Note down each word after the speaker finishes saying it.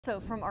So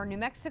from our New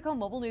Mexico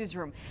mobile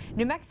newsroom,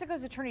 New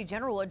Mexico's Attorney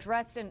General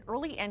addressed an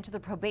early end to the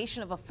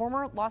probation of a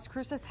former Las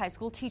Cruces high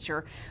school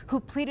teacher who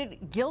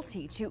pleaded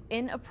guilty to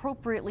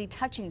inappropriately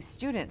touching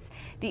students.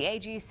 The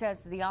AG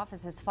says the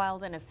office has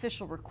filed an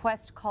official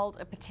request called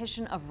a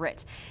petition of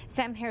writ.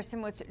 Sam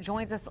Harrison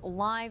joins us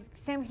live.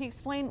 Sam, can you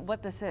explain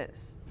what this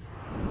is?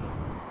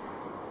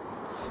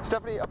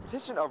 Stephanie, a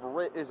petition of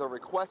writ is a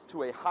request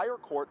to a higher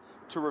court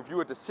to review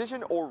a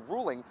decision or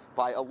ruling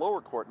by a lower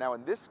court. Now,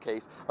 in this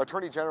case,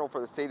 Attorney General for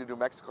the state of New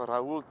Mexico,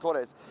 Raul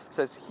Torres,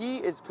 says he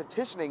is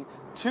petitioning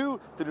to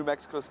the New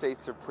Mexico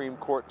State Supreme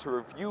Court to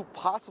review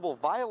possible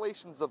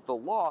violations of the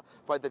law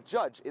by the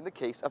judge in the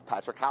case of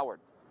Patrick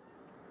Howard.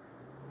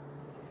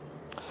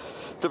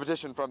 The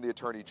petition from the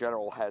Attorney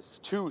General has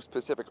two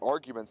specific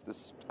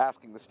arguments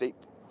asking the state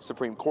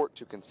Supreme Court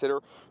to consider.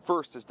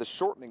 First is the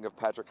shortening of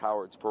Patrick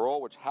Howard's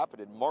parole, which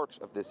happened in March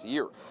of this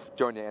year.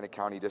 Joining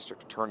County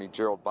District Attorney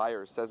Gerald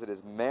Byers says it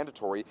is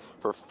mandatory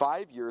for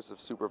 5 years of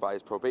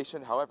supervised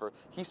probation. However,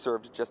 he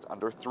served just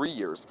under 3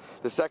 years.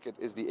 The second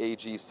is the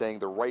AG saying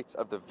the rights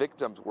of the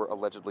victims were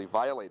allegedly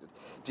violated.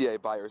 DA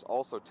Byers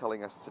also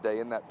telling us today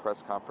in that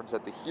press conference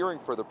that the hearing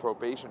for the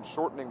probation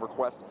shortening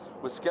request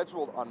was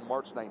scheduled on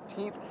March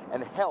 19th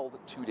and held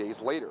 2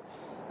 days later.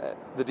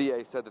 The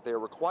DA said that they are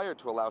required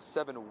to allow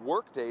 7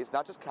 work days,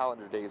 not just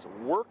calendar days,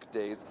 work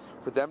days,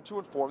 for them to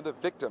inform the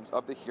victims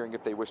of the hearing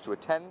if they wish to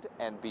attend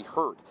and be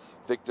heard.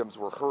 Victims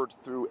were heard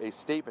through a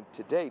statement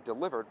today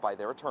delivered by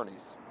their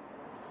attorneys.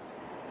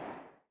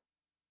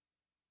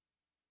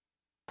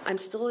 I'm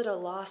still at a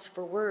loss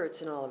for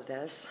words in all of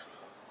this.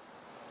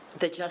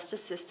 The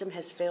justice system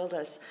has failed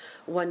us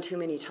one too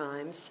many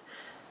times.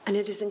 And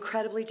it is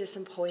incredibly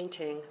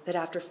disappointing that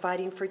after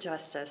fighting for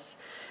justice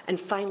and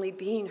finally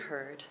being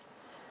heard,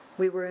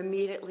 we were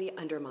immediately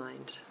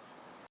undermined.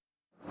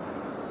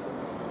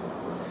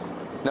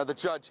 Now, the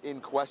judge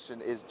in question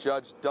is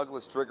Judge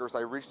Douglas Driggers. I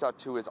reached out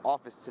to his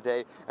office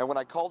today, and when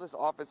I called his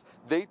office,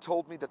 they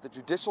told me that the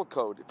judicial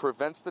code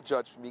prevents the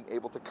judge from being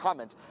able to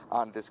comment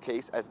on this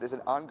case as it is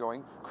an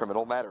ongoing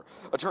criminal matter.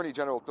 Attorney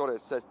General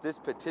Torres says this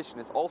petition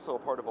is also a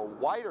part of a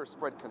wider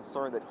spread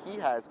concern that he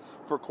has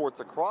for courts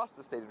across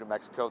the state of New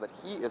Mexico that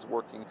he is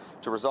working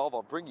to resolve.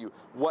 I'll bring you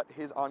what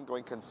his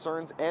ongoing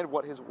concerns and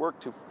what his work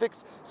to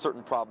fix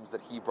certain problems that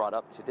he brought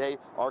up today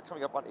are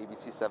coming up on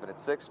ABC 7 at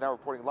 6. Now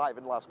reporting live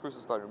in Las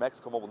Cruces, New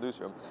Mexico mobile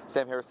newsroom,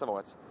 Sam Harrison,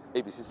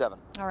 ABC 7.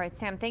 All right,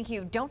 Sam, thank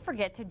you. Don't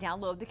forget to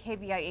download the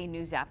KVIA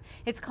News app.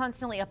 It's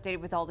constantly updated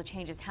with all the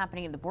changes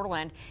happening in the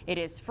borderland. It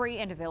is free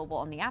and available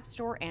on the App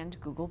Store and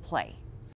Google Play.